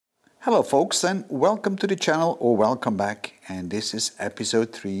Hello folks, and welcome to the channel, or welcome back, and this is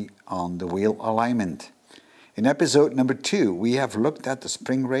episode 3 on the wheel alignment. In episode number 2 we have looked at the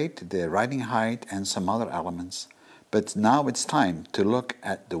spring rate, the riding height and some other elements, but now it's time to look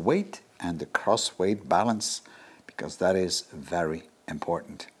at the weight and the cross weight balance, because that is very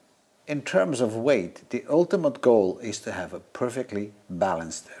important. In terms of weight, the ultimate goal is to have a perfectly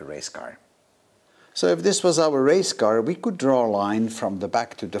balanced race car. So if this was our race car, we could draw a line from the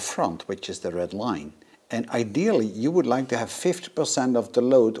back to the front, which is the red line. And ideally, you would like to have 50% of the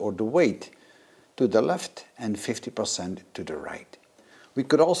load or the weight to the left and 50% to the right. We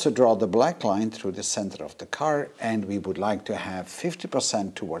could also draw the black line through the center of the car, and we would like to have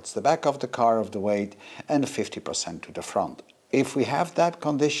 50% towards the back of the car of the weight and 50% to the front. If we have that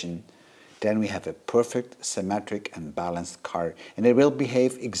condition, then we have a perfect, symmetric and balanced car, and it will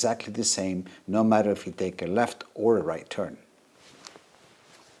behave exactly the same no matter if you take a left or a right turn.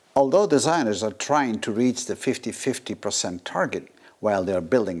 Although designers are trying to reach the 50-50% target while they are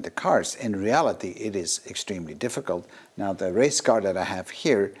building the cars, in reality it is extremely difficult. Now the race car that I have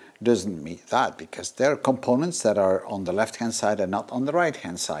here doesn't meet that, because there are components that are on the left hand side and not on the right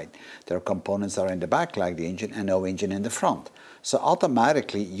hand side. There are components that are in the back, like the engine, and no engine in the front. So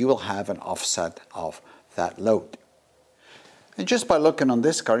automatically you will have an offset of that load. And just by looking on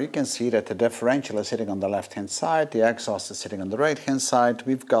this car, you can see that the differential is sitting on the left hand side, the exhaust is sitting on the right hand side,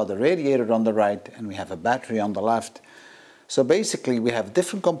 we've got a radiator on the right, and we have a battery on the left. So basically we have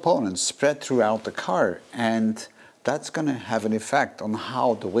different components spread throughout the car, and that's going to have an effect on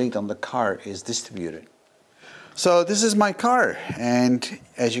how the weight on the car is distributed. So this is my car, and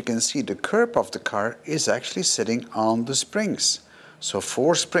as you can see, the curb of the car is actually sitting on the springs. So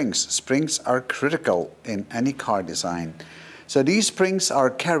 4 springs. Springs are critical in any car design. So these springs are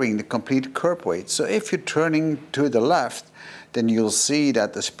carrying the complete curb weight. So if you're turning to the left, then you'll see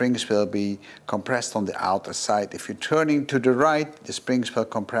that the springs will be compressed on the outer side. If you're turning to the right, the springs will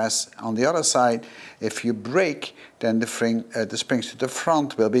compress on the other side. If you brake, then the springs to the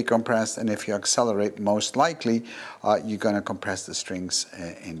front will be compressed, and if you accelerate, most likely you're going to compress the springs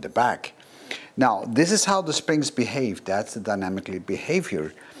in the back. Now, this is how the springs behave. That's the dynamic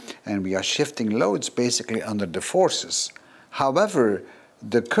behavior, and we are shifting loads basically under the forces. However,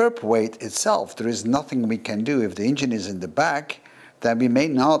 the curb weight itself, there is nothing we can do. If the engine is in the back, then we may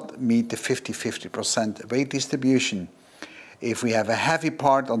not meet the 50-50% weight distribution. If we have a heavy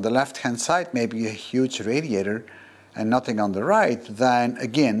part on the left-hand side, maybe a huge radiator, and nothing on the right, then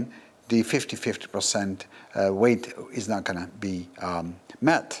again, the 50-50% weight is not going to be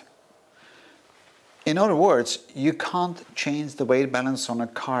met. In other words, you can't change the weight balance on a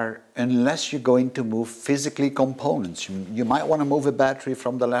car unless you're going to move physically components. You might want to move a battery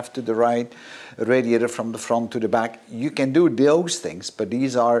from the left to the right, a radiator from the front to the back. You can do those things, but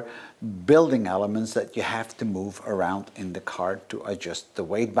these are building elements that you have to move around in the car to adjust the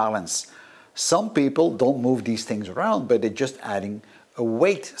weight balance. Some people don't move these things around, but they're just adding a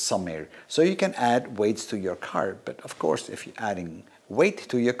weight somewhere. So you can add weights to your car, but of course if you're adding weight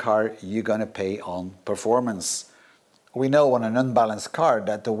to your car, you're going to pay on performance. We know on an unbalanced car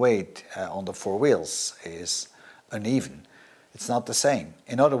that the weight on the 4 wheels is uneven. It's not the same.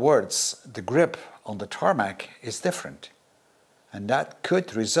 In other words, the grip on the tarmac is different. And that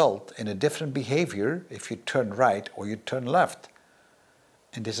could result in a different behavior if you turn right or you turn left.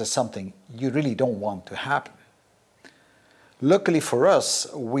 And this is something you really don't want to happen. Luckily for us,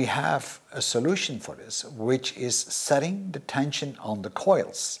 we have a solution for this, which is setting the tension on the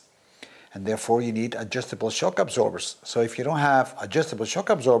coils. And therefore you need adjustable shock absorbers. So if you don't have adjustable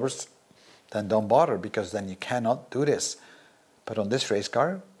shock absorbers, then don't bother, because then you cannot do this. But on this race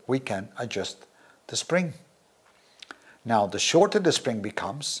car, we can adjust the spring. Now, the shorter the spring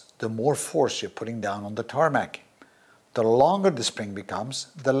becomes, the more force you're putting down on the tarmac. The longer the spring becomes,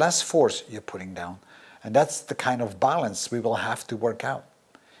 the less force you're putting down. And that's the kind of balance we will have to work out.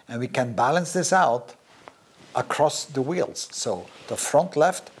 And we can balance this out across the wheels. So the front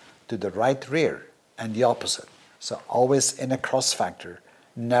left to the right rear, and the opposite. So always in a cross factor.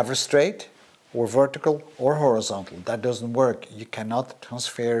 Never straight or vertical or horizontal. That doesn't work. You cannot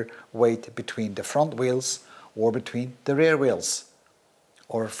transfer weight between the front wheels or between the rear wheels,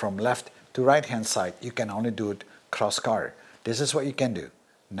 or from left to right hand side. You can only do it cross car. This is what you can do,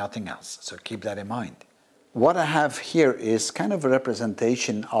 nothing else. So keep that in mind. What I have here is kind of a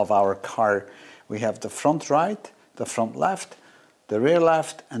representation of our car. We have the front right, the front left, the rear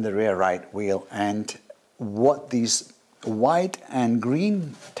left, and the rear right wheel. And what these white and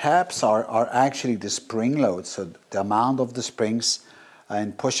green tabs are actually the spring loads, so the amount of the springs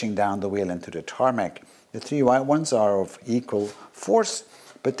and pushing down the wheel into the tarmac. The 3 white ones are of equal force,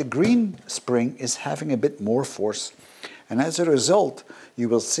 but the green spring is having a bit more force. And as a result, you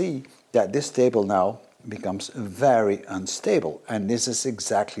will see that this table now becomes very unstable. And this is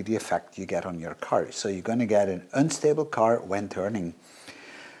exactly the effect you get on your car. So you're going to get an unstable car when turning.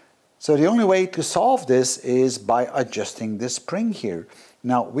 So the only way to solve this is by adjusting the spring here.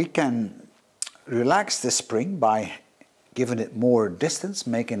 Now we can relax the spring by giving it more distance,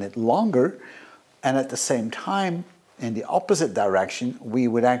 making it longer, and at the same time, in the opposite direction, we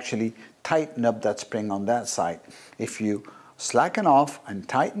would actually tighten up that spring on that side. If you slacken off and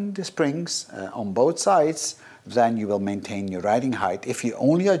tighten the springs on both sides, then you will maintain your riding height. If you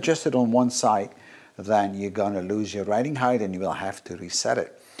only adjust it on one side, then you're going to lose your riding height and you will have to reset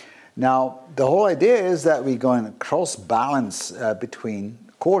it. Now, the whole idea is that we're going to cross balance between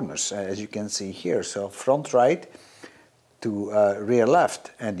corners, as you can see here. So front right to rear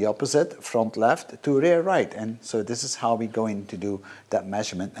left, and the opposite, front left to rear right. And so this is how we're going to do that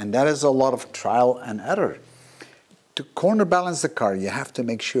measurement. And that is a lot of trial and error. To corner balance the car, you have to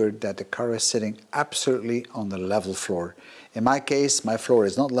make sure that the car is sitting absolutely on the level floor. In my case, my floor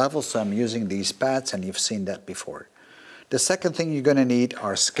is not level, so I'm using these pads, and you've seen that before. The second thing you're going to need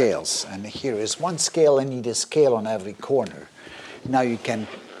are scales. And here is one scale, and you need a scale on every corner. Now you can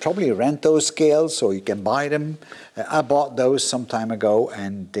probably rent those scales, or you can buy them. I bought those some time ago,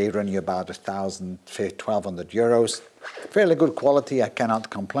 and they run you about 1,000, 1,200 euros. Fairly good quality, I cannot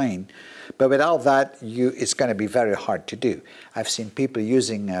complain. But without that, it's going to be very hard to do. I've seen people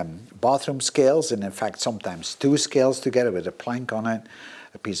using bathroom scales, and in fact sometimes two scales together with a plank on it,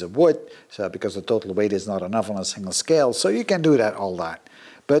 a piece of wood, so because the total weight is not enough on a single scale. So you can do that, all that.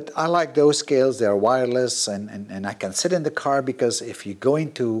 But I like those scales. They're wireless, and I can sit in the car, because if you're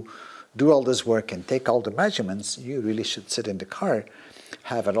going to do all this work and take all the measurements, you really should sit in the car,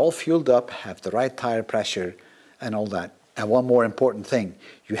 have it all fueled up, have the right tire pressure and all that. And one more important thing,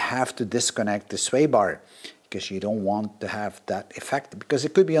 you have to disconnect the sway bar, because you don't want to have that effect, because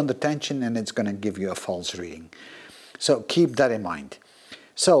it could be under tension and it's going to give you a false reading. So keep that in mind.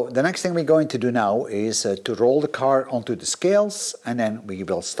 So the next thing we're going to do now is to roll the car onto the scales, and then we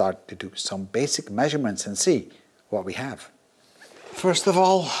will start to do some basic measurements and see what we have. First of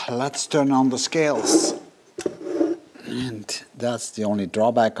all, let's turn on the scales. And that's the only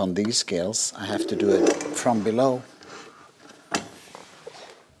drawback on these scales. I have to do it from below.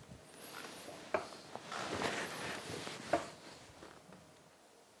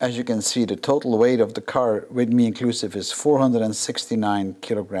 As you can see, the total weight of the car, with me inclusive, is 469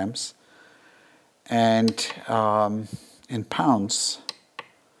 kilograms. And in pounds,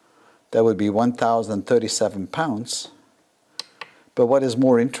 that would be 1,037 pounds. But what is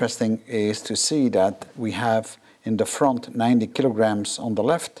more interesting is to see that we have in the front 90 kilograms on the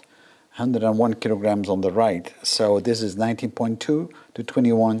left, 101 kilograms on the right. So this is 19.2 to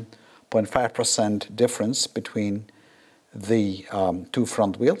 21.5% difference between the two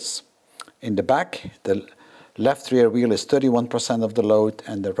front wheels. In the back, the left rear wheel is 31% of the load,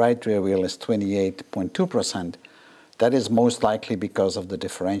 and the right rear wheel is 28.2%. That is most likely because of the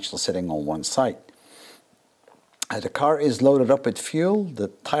differential sitting on one side. The car is loaded up with fuel, the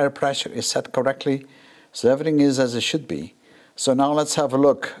tire pressure is set correctly, so everything is as it should be. So now let's have a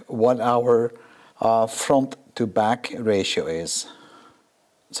look what our front to back ratio is.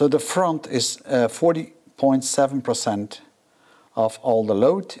 So the front is 40.7% of all the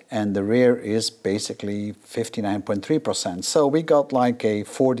load, and the rear is basically 59.3%. So we got like a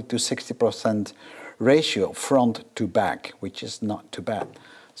 40 to 60% ratio front to back, which is not too bad.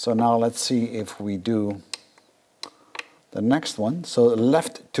 So now let's see if we do the next one. So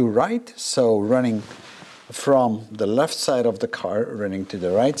left to right, so running from the left side of the car, running to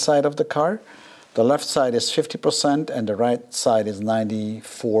the right side of the car. The left side is 50% and the right side is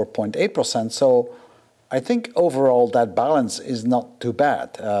 94.8%. So I think overall that balance is not too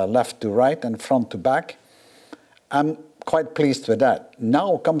bad, left to right and front to back. I'm quite pleased with that.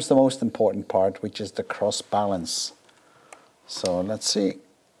 Now comes the most important part, which is the cross balance. So let's see.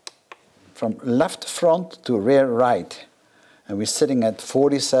 From left front to rear right, and we're sitting at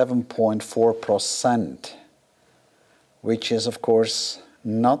 47.4%, which is of course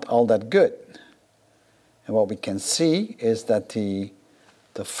not all that good. And what we can see is that the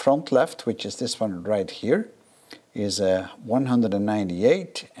front left, which is this one right here, is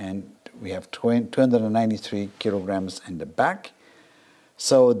 198, and we have 293 kilograms in the back.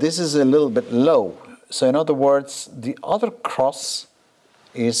 So this is a little bit low. So in other words, the other cross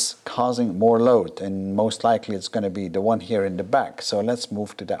is causing more load, and most likely it's going to be the one here in the back. So let's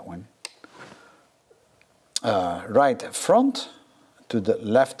move to that one. Right front to the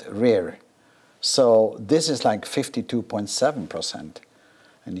left rear. So this is like 52.7%.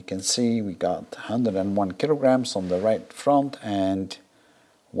 And you can see we got 101 kilograms on the right front and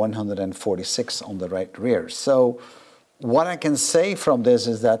 146 on the right rear. So what I can say from this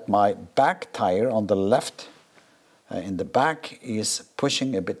is that my back tire on the left in the back is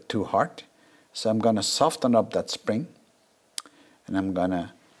pushing a bit too hard. So I'm going to soften up that spring, and I'm going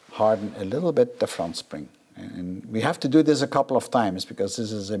to harden a little bit the front spring. And we have to do this a couple of times because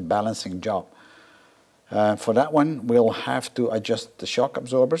this is a balancing job. For that one, we'll have to adjust the shock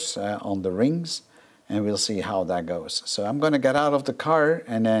absorbers on the rings, and we'll see how that goes. So I'm going to get out of the car,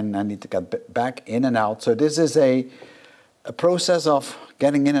 and then I need to get back in and out. So this is a process of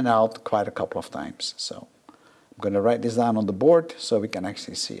getting in and out quite a couple of times. So I'm going to write this down on the board so we can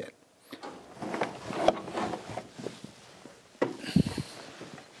actually see it.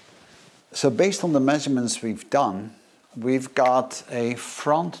 So based on the measurements we've done, we've got a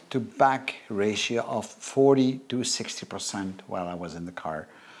front to back ratio of 40 to 60% while I was in the car.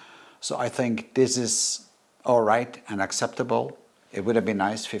 So I think this is all right and acceptable. It would have been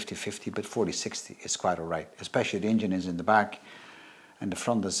nice 50-50, but 40-60 is quite all right, especially the engine is in the back and the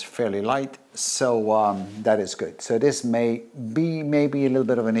front is fairly light, so that is good. So this may be maybe a little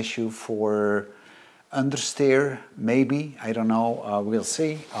bit of an issue for understeer, maybe, I don't know, we'll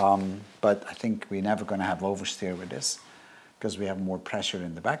see. But I think we're never going to have oversteer with this because we have more pressure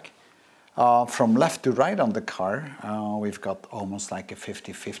in the back. From left to right on the car, we've got almost like a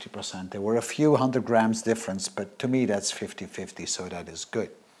 50-50%. There were a few 100 grams difference, but to me that's 50-50, so that is good.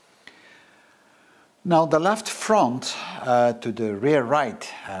 Now the left front to the rear right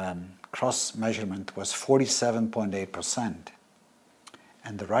cross measurement was 47.8%.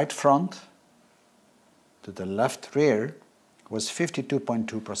 And the right front to the left rear was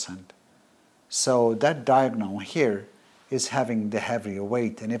 52.2%. So that diagonal here is having the heavier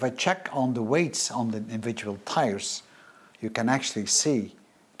weight. And if I check on the weights on the individual tires, you can actually see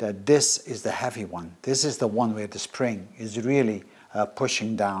that this is the heavy one. This is the one where the spring is really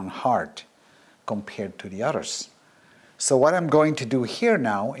pushing down hard compared to the others. So what I'm going to do here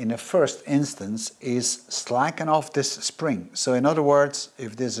now in the first instance is slacken off this spring. So in other words,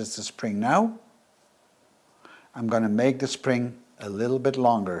 if this is the spring now, I'm going to make the spring a little bit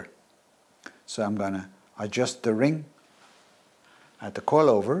longer. So I'm going to adjust the ring at the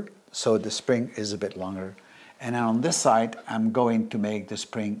coil-over so the spring is a bit longer. And on this side, I'm going to make the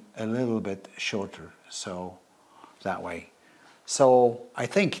spring a little bit shorter, so that way. So I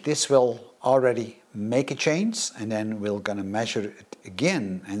think this will already make a change, and then we're going to measure it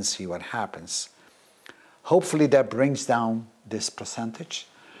again and see what happens. Hopefully that brings down this percentage.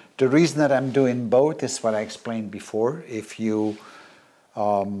 The reason that I'm doing both is what I explained before. If you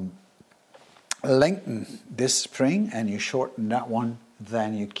lengthen this spring and you shorten that one,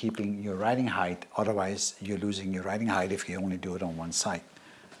 then you're keeping your riding height. Otherwise, you're losing your riding height if you only do it on one side.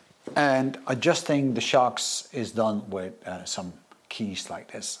 And adjusting the shocks is done with some keys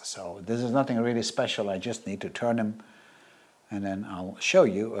like this. So this is nothing really special. I just need to turn them, and then I'll show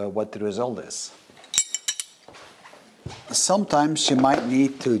you what the result is. Sometimes you might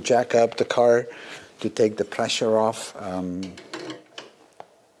need to jack up the car to take the pressure off.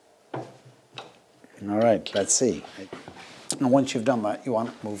 All right, let's see. And once you've done that, you want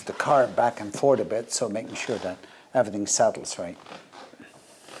to move the car back and forth a bit, so making sure that everything settles right.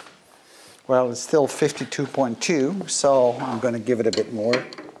 Well, it's still 52.2, so I'm going to give it a bit more.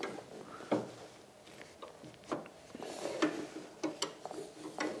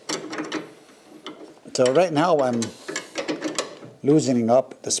 So right now I'm loosening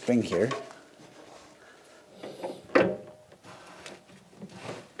up the spring here.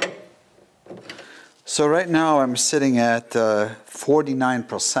 So right now I'm sitting at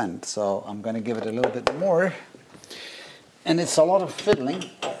 49%, so I'm going to give it a little bit more. And it's a lot of fiddling.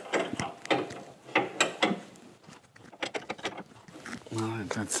 All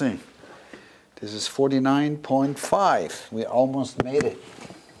right, let's see. This is 49.5. We almost made it.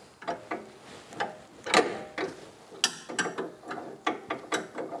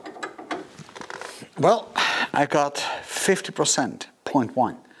 Well, I got 50%,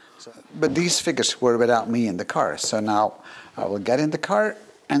 0.1. But these figures were without me in the car. So now I will get in the car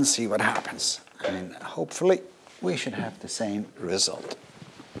and see what happens. And hopefully we should have the same result.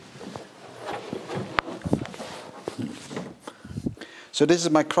 So this is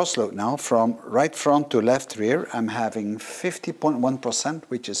my crossload now from right front to left rear. I'm having 50.1%,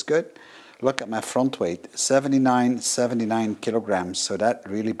 which is good. Look at my front weight, 79 kilograms. So that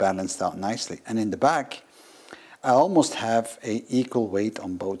really balanced out nicely. And in the back, I almost have an equal weight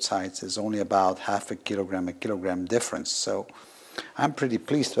on both sides. There's only about half a kilogram difference. So I'm pretty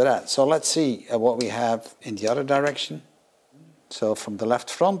pleased with that. So let's see what we have in the other direction. So from the left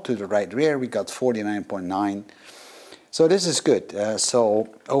front to the right rear, we got 49.9. So this is good. So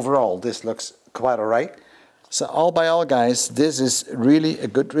overall, this looks quite all right. So all by all, guys, this is really a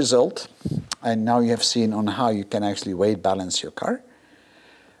good result. And now you have seen on how you can actually weight balance your car.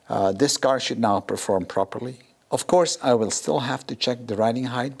 This car should now perform properly. Of course, I will still have to check the riding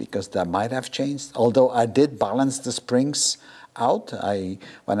height because that might have changed. Although I did balance the springs out.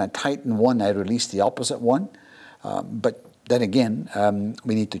 When I tightened one, I released the opposite one. But then again,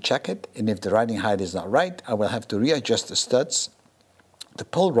 we need to check it. And if the riding height is not right, I will have to readjust the studs, the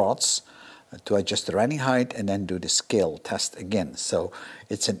pull rods, to adjust the riding height, and then do the scale test again. So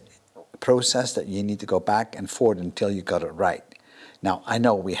it's a process that you need to go back and forth until you got it right. Now, I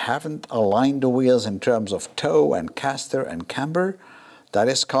know we haven't aligned the wheels in terms of toe and caster and camber. That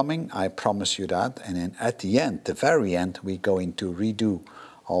is coming, I promise you that. And then at the end, the very end, we're going to redo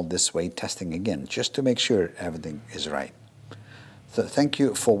all this weight testing again, just to make sure everything is right. So thank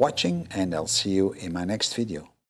you for watching, and I'll see you in my next video.